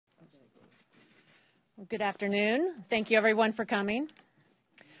Good afternoon. Thank you, everyone, for coming.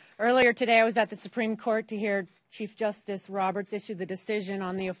 Earlier today, I was at the Supreme Court to hear Chief Justice Roberts issue the decision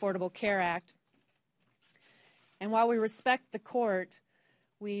on the Affordable Care Act. And while we respect the court,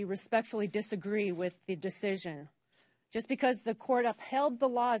 we respectfully disagree with the decision. Just because the court upheld the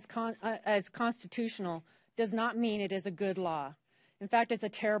law as constitutional does not mean it is a good law. In fact, it's a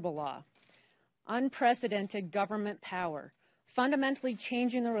terrible law. Unprecedented government power, fundamentally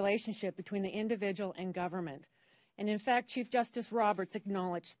changing the relationship between the individual and government. And in fact, Chief Justice Roberts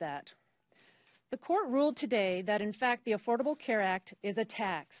acknowledged that. The court ruled today that, in fact, the Affordable Care Act is a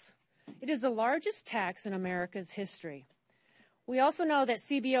tax. It is the largest tax in America's history. We also know that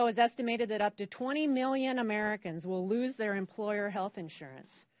CBO has estimated that up to 20 million Americans will lose their employer health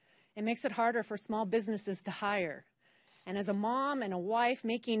insurance. It makes it harder for small businesses to hire. And as a mom and a wife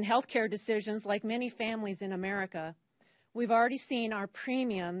making health care decisions like many families in America, we've already seen our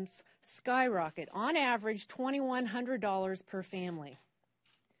premiums skyrocket, on average $2,100 per family.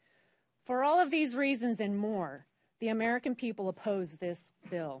 For all of these reasons and more, the American people oppose this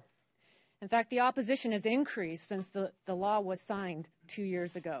bill. In fact, the opposition has increased since the law was signed 2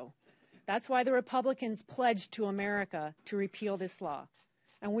 years ago. That's why the Republicans pledged to America to repeal this law.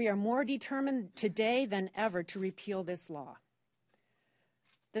 And we are more determined today than ever to repeal this law.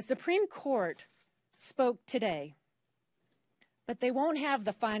 The Supreme Court spoke today, but they won't have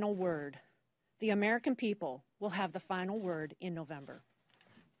the final word. The American people will have the final word in November.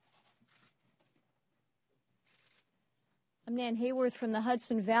 I'm Nan Hayworth from the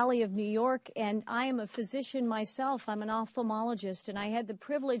Hudson Valley of New York, and I am a physician myself. I'm an ophthalmologist, and I had the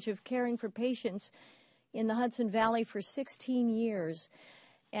privilege of caring for patients in the Hudson Valley for 16 years.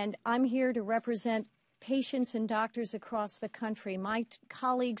 And I'm here to represent patients and doctors across the country. My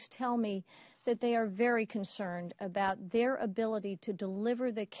colleagues tell me that they are very concerned about their ability to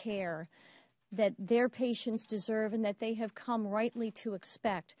deliver the care that their patients deserve and that they have come rightly to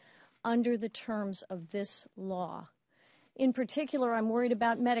expect under the terms of this law. In particular, I'm worried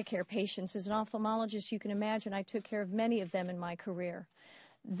about Medicare patients. As an ophthalmologist, you can imagine I took care of many of them in my career.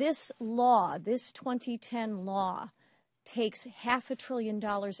 This law, this 2010 law, takes $500 billion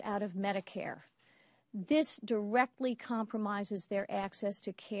out of Medicare. This directly compromises their access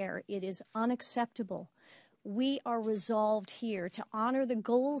to care. It is unacceptable. We are resolved here to honor the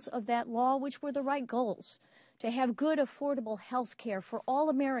goals of that law, which were the right goals, to have good, affordable health care for all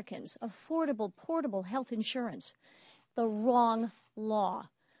Americans, affordable, portable health insurance. The wrong law.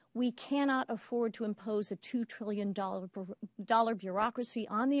 We cannot afford to impose a $2 trillion bureaucracy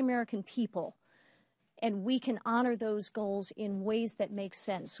on the American people, and we can honor those goals in ways that make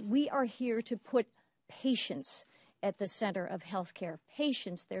sense. We are here to put patients at the center of health care,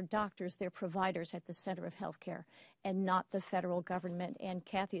 patients, their doctors, their providers at the center of health care, and not the federal government. And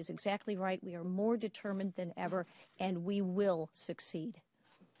Kathy is exactly right. We are more determined than ever, and we will succeed.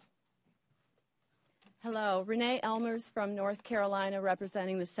 Hello, Renee Elmers from North Carolina,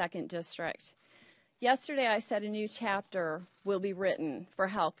 representing the 2nd District. Yesterday I said a new chapter will be written for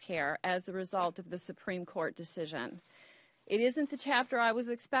health care as a result of the Supreme Court decision. It isn't the chapter I was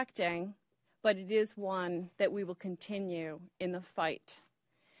expecting, but it is one that we will continue in the fight.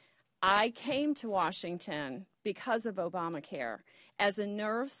 I came to Washington because of Obamacare. As a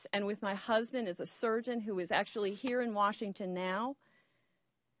nurse and with my husband as a surgeon who is actually here in Washington now,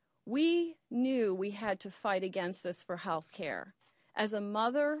 we knew we had to fight against this for health care. As a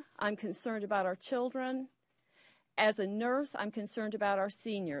mother, I'm concerned about our children. As a nurse, I'm concerned about our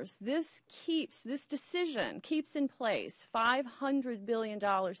seniors. This decision keeps in place $500 billion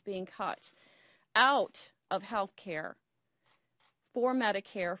being cut out of health care for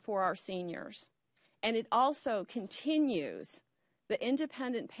Medicare for our seniors. And it also continues the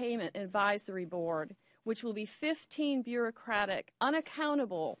Independent Payment Advisory Board, which will be 15 bureaucratic,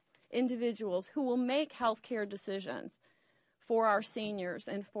 unaccountable individuals who will make health care decisions for our seniors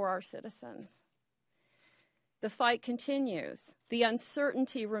and for our citizens. The fight continues. The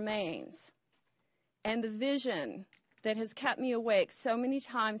uncertainty remains. And the vision that has kept me awake so many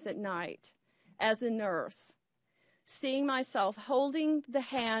times at night as a nurse, seeing myself holding the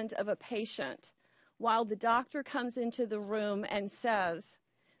hand of a patient while the doctor comes into the room and says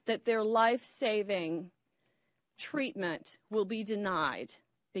that their life-saving treatment will be denied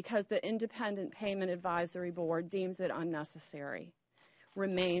because the Independent Payment Advisory Board deems it unnecessary,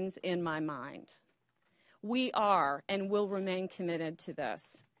 remains in my mind. We are and will remain committed to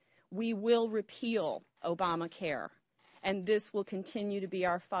this. We will repeal Obamacare, and this will continue to be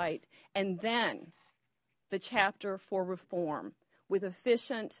our fight. And then the chapter for reform with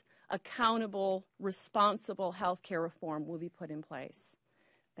efficient, accountable, responsible health care reform will be put in place.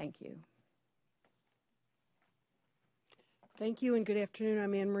 Thank you. Thank you and good afternoon.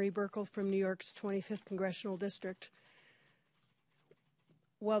 I'm Anne Marie Burkle from New York's 25th Congressional District.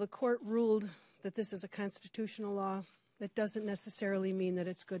 While the court ruled that this is a constitutional law, that doesn't necessarily mean that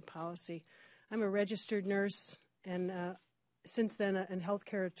it's good policy. I'm a registered nurse and since then a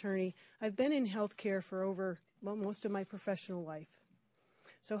healthcare attorney. I've been in healthcare for most of my professional life.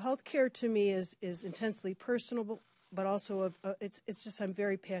 So healthcare to me is intensely personal, but also it's just I'm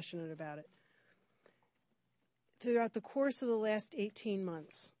very passionate about it. Throughout the course of the last 18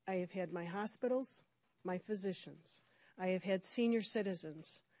 months, I have had my hospitals, my physicians, I have had senior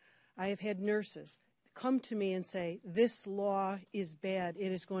citizens, I have had nurses come to me and say, this law is bad,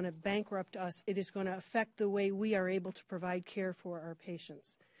 it is going to bankrupt us, it is going to affect the way we are able to provide care for our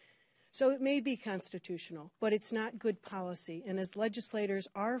patients. So it may be constitutional, but it's not good policy. And as legislators,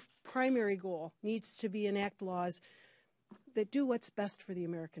 our primary goal needs to be enact laws that do what's best for the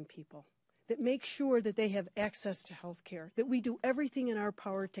American people, that make sure that they have access to health care, that we do everything in our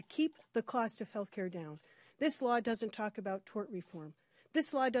power to keep the cost of health care down. This law doesn't talk about tort reform.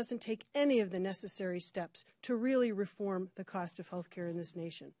 This law doesn't take any of the necessary steps to really reform the cost of health care in this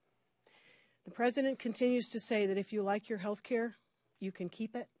nation. The president continues to say that if you like your health care, you can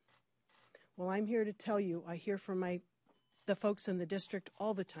keep it. Well, I'm here to tell you, I hear from the folks in the district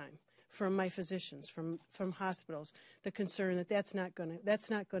all the time, from my physicians, from hospitals, the concern that that's not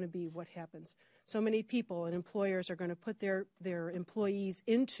going to be what happens. So many people and employers are going to put their employees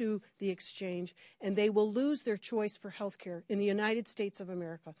into the exchange, and they will lose their choice for health care in the United States of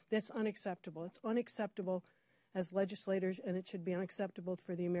America. That's unacceptable. It's unacceptable as legislators, and it should be unacceptable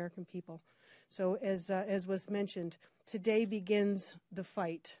for the American people. So as was mentioned, today begins the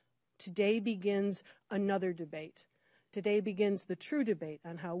fight. Today begins another debate. Today begins the true debate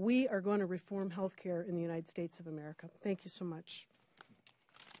on how we are going to reform health care in the United States of America. Thank you so much.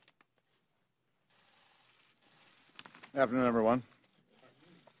 Good afternoon, everyone.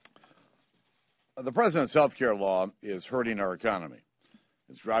 The president's health care law is hurting our economy.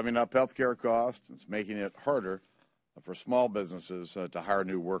 It's driving up health care costs. It's making it harder for small businesses to hire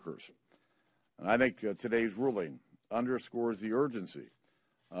new workers. And I think today's ruling underscores the urgency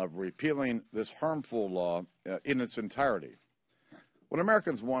of repealing this harmful law in its entirety. What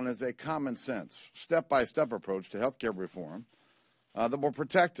Americans want is a common sense, step-by-step approach to health care reform that will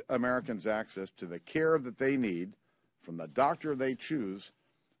protect Americans' access to the care that they need from the doctor they choose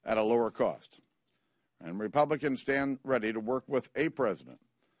at a lower cost. And Republicans stand ready to work with a president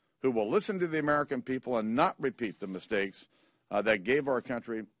who will listen to the American people and not repeat the mistakes that gave our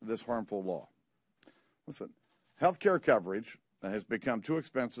country this harmful law. Listen, health care coverage has become too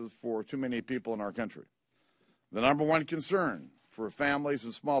expensive for too many people in our country. The number one concern for families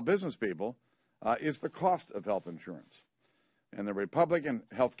and small business people is the cost of health insurance. And the Republican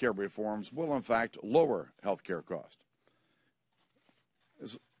health care reforms will, in fact, lower health care costs.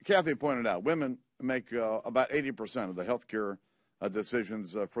 As Kathy pointed out, women make about 80% of the health care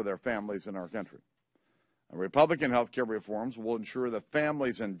decisions for their families in our country. Republican health care reforms will ensure that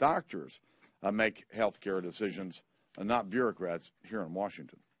families and doctors make health care decisions and not bureaucrats here in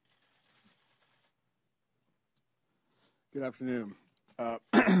Washington. Good afternoon.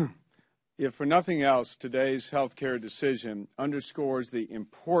 If for nothing else, today's health care decision underscores the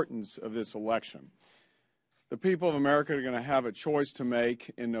importance of this election. The people of America are going to have a choice to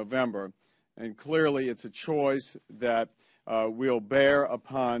make in November, and clearly it's a choice that will bear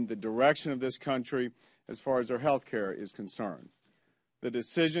upon the direction of this country as far as our health care is concerned. The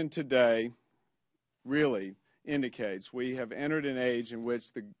decision today really indicates we have entered an age in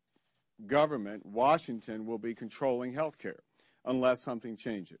which the government, Washington, will be controlling health care unless something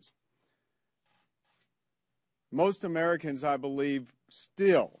changes. Most Americans, I believe,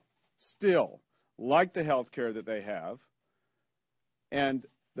 still like the health care that they have, and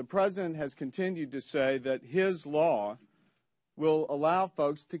the president has continued to say that his law will allow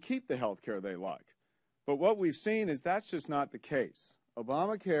folks to keep the health care they like. But what we've seen is that's just not the case.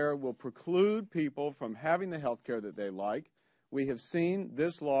 Obamacare will preclude people from having the health care that they like. We have seen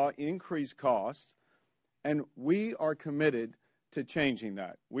this law increase costs, and we are committed to changing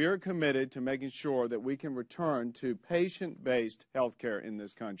that. We are committed to making sure that we can return to patient-based health care in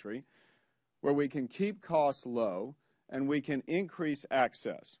this country, where we can keep costs low and we can increase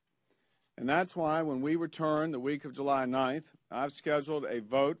access. And that's why when we return the week of July 9th, I've scheduled a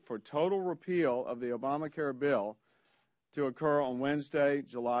vote for total repeal of the Obamacare bill to occur on Wednesday,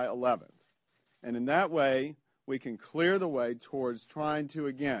 July 11th. And in that way, we can clear the way towards trying to,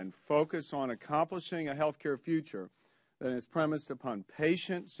 again, focus on accomplishing a health care future that is premised upon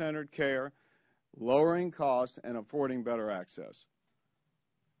patient-centered care, lowering costs, and affording better access.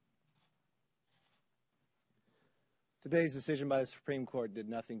 Today's decision by the Supreme Court did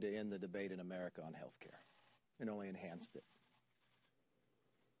nothing to end the debate in America on health care. It only enhanced it.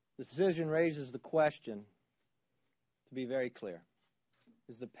 The decision raises the question, to be very clear,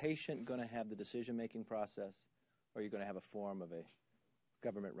 is the patient going to have the decision-making process, or are you going to have a form of a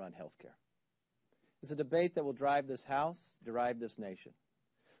government-run health care? It's a debate that will drive this House, drive this nation.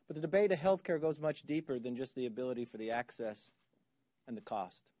 But the debate of health care goes much deeper than just the ability for the access and the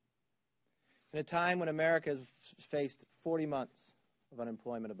cost. In a time when America has faced 40 months of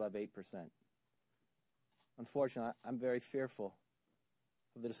unemployment above 8%, unfortunately, I'm very fearful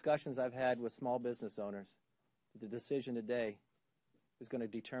of the discussions I've had with small business owners that the decision today is going to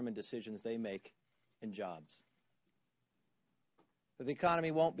determine decisions they make in jobs. But the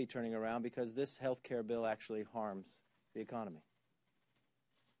economy won't be turning around because this health care bill actually harms the economy.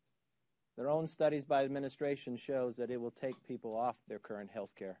 Their own studies by administration shows that it will take people off their current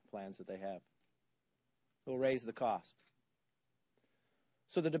health care plans that they have. It will raise the cost.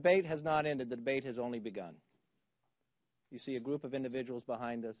 So the debate has not ended. The debate has only begun. You see a group of individuals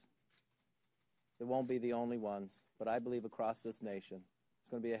behind us. They won't be the only ones, but I believe across this nation it's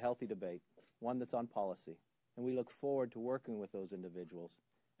going to be a healthy debate, one that's on policy. And we look forward to working with those individuals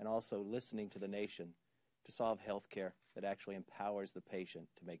and also listening to the nation to solve health care that actually empowers the patient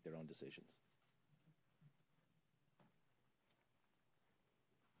to make their own decisions.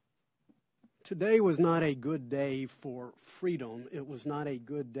 Today was not a good day for freedom. It was not a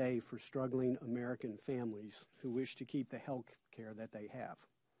good day for struggling American families who wish to keep the health care that they have.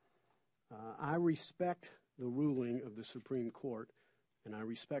 I respect the ruling of the Supreme Court, and I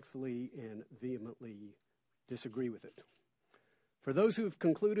respectfully and vehemently disagree with it. For those who have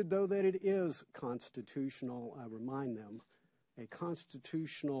concluded, though, that it is constitutional, I remind them, a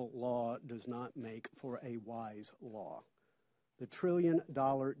constitutional law does not make for a wise law. The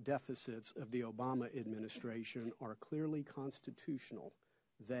trillion-dollar deficits of the Obama administration are clearly constitutional.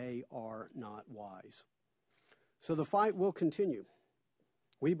 They are not wise. So the fight will continue.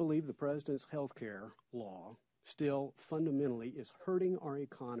 We believe the president's health care law still fundamentally is hurting our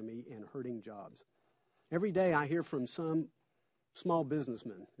economy and hurting jobs. Every day I hear from some small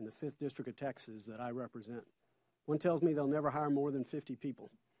businessmen in the 5th District of Texas that I represent. One tells me they'll never hire more than 50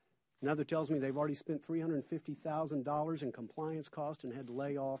 people. Another tells me they've already spent $350,000 in compliance costs and had to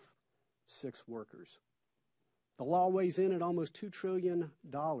lay off 6 workers. The law weighs in at almost $2 trillion,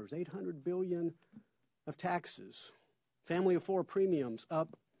 $800 billion of taxes. Family of 4 premiums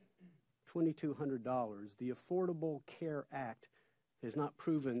up $2,200. The Affordable Care Act has not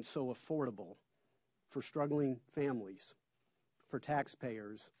proven so affordable for struggling families, for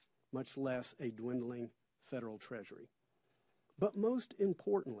taxpayers, much less a dwindling federal treasury. But most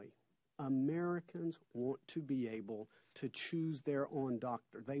importantly, Americans want to be able to choose their own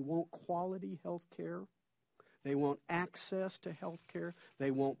doctor. They want quality health care. They want access to health care.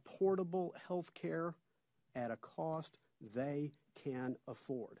 They want portable health care at a cost they can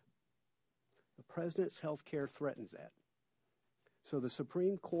afford. The president's health care threatens that. So the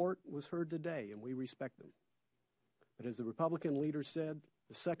Supreme Court was heard today, and we respect them. But as the Republican leader said,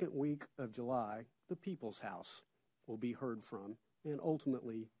 the second week of July, the People's House will be heard from, and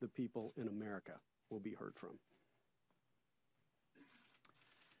ultimately the people in America will be heard from.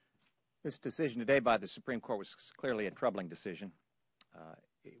 This decision today by the Supreme Court was clearly a troubling decision.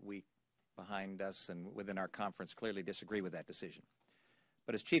 We, behind us and within our conference, clearly disagree with that decision.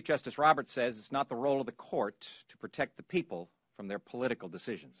 But as Chief Justice Roberts says, it's not the role of the court to protect the people from their political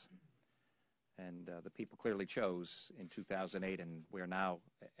decisions. And the people clearly chose in 2008, and we are now,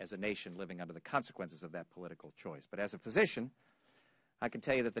 as a nation, living under the consequences of that political choice. But as a physician, I can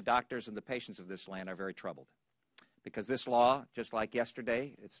tell you that the doctors and the patients of this land are very troubled. Because this law, just like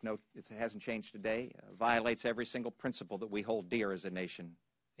yesterday, it hasn't changed today, violates every single principle that we hold dear as a nation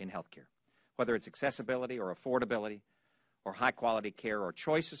in healthcare. Whether it's accessibility or affordability or high-quality care or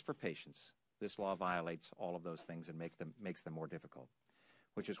choices for patients, this law violates all of those things and makes them more difficult.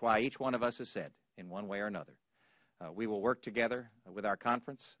 Which is why each one of us has said, in one way or another, we will work together with our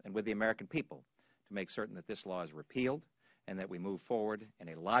conference and with the American people to make certain that this law is repealed and that we move forward in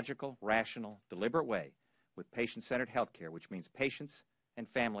a logical, rational, deliberate way with patient-centered health care, which means patients and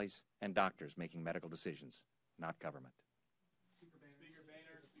families and doctors making medical decisions, not government. Speaker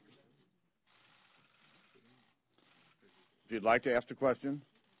Boehner. If you'd like to ask a question,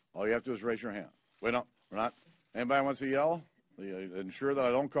 all you have to do is raise your hand. Wait, no, we're not. Anybody wants to yell? Ensure that I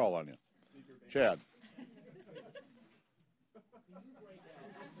don't call on you. Chad.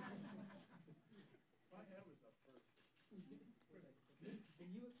 Can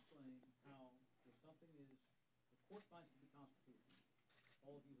you explain how, if something is, the court finds to be constitutional,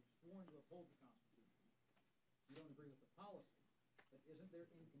 all of you have sworn to uphold the Constitution, you don't agree with the policy, but isn't there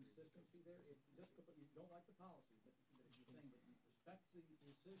inconsistency there? If just because you don't like the policy, but you're saying that you respect the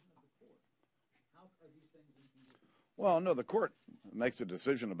decision of the court, how are these things inconsistent? Well, no, the court makes a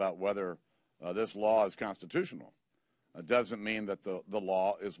decision about whether this law is constitutional. It doesn't mean that the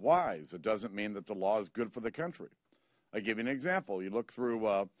law is wise. It doesn't mean that the law is good for the country. I give you an example. You look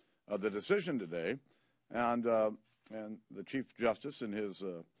through the decision today, and the Chief Justice, in his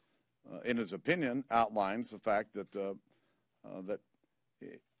opinion, outlines the fact that that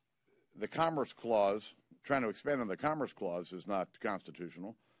the Commerce Clause, trying to expand on the Commerce Clause, is not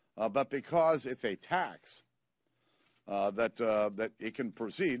constitutional, but because it's a tax, that it can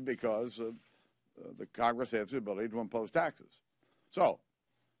proceed because the Congress has the ability to impose taxes. So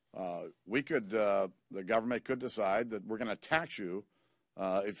the government could decide that we're going to tax you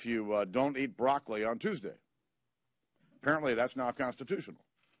if you don't eat broccoli on Tuesday. Apparently, that's now constitutional,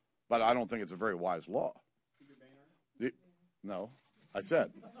 but I don't think it's a very wise law. Speaker Boehner? No, I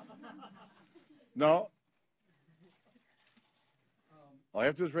said. No. All you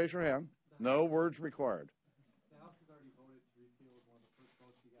have to do is raise your hand. No words required. The House has already voted to repeal one of the first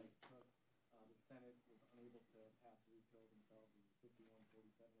votes you guys took. The Senate was unable to pass a repeal themselves. It was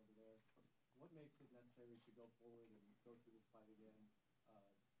 51-47 over there. What makes it necessary to go forward and go through this fight again?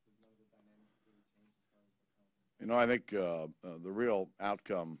 Because none of the dynamics have really changed as far as the company. You know, I think the real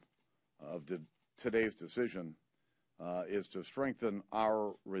outcome of today's decision is to strengthen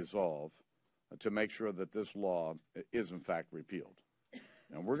our resolve to make sure that this law is in fact repealed.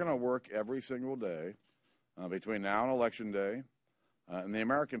 And we're going to work every single day between now and Election Day, and the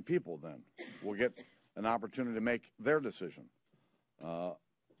American people then will get an opportunity to make their decision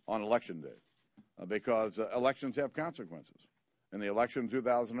on Election Day, because elections have consequences. And the election in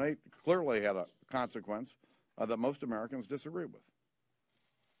 2008 clearly had a consequence that most Americans disagree with.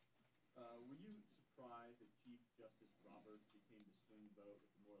 Were you surprised that Chief Justice Roberts became the swing vote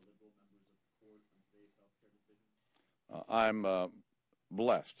with the more liberal members of the court on today's health care decision? I'm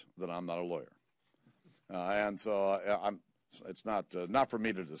blessed that I'm not a lawyer, and so it's not for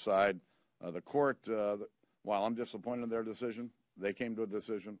me to decide. The court, while I'm disappointed in their decision, they came to a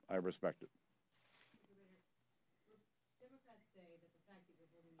decision. I respect it. Democrats say that the fact that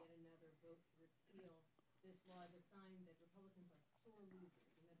you're holding yet another vote to repeal this law is a sign that Republicans are sore losers,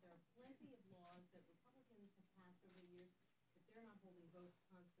 and that there are plenty of laws that Republicans have passed over the years, but they're not holding votes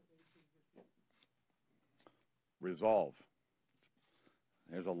constantly to repeal. Resolve.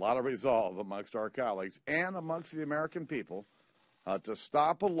 There's a lot of resolve amongst our colleagues and amongst the American people to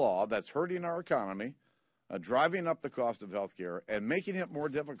stop a law that's hurting our economy, driving up the cost of health care, and making it more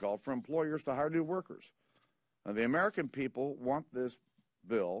difficult for employers to hire new workers. The American people want this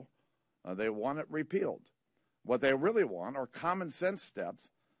bill. They want it repealed. What they really want are common sense steps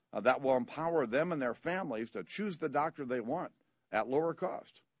that will empower them and their families to choose the doctor they want at lower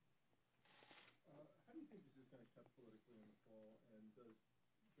cost. How do you think this is going to cut politically in the fall? And does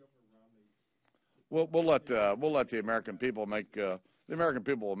Governor Romney? We'll let the American people make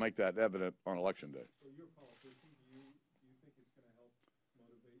will make that evident on Election Day. So you're a politician. Do you think it's going to help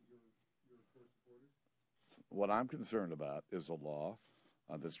motivate your core supporters? What I'm concerned about is a law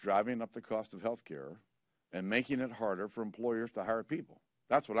that's driving up the cost of health care and making it harder for employers to hire people.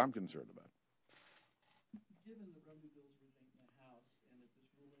 That's what I'm concerned about. Given the revenue bills originate in the House, and that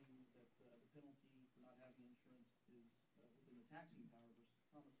this ruling that the penalty for not having insurance is within the taxing power versus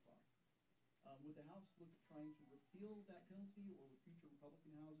Commerce Clause, would the House look at trying to repeal that penalty, or would future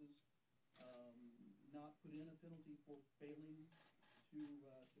Republican houses not put in a penalty for failing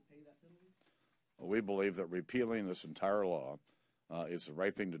to pay that penalty? Well, we believe that repealing this entire law is the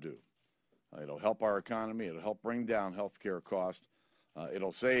right thing to do. It'll help our economy. It'll help bring down health care costs.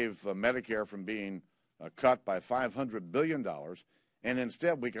 It'll save Medicare from being cut by $500 billion. And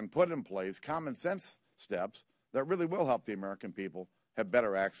instead, we can put in place common sense steps that really will help the American people have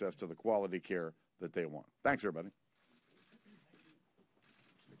better access to the quality care that they want. Thanks, everybody.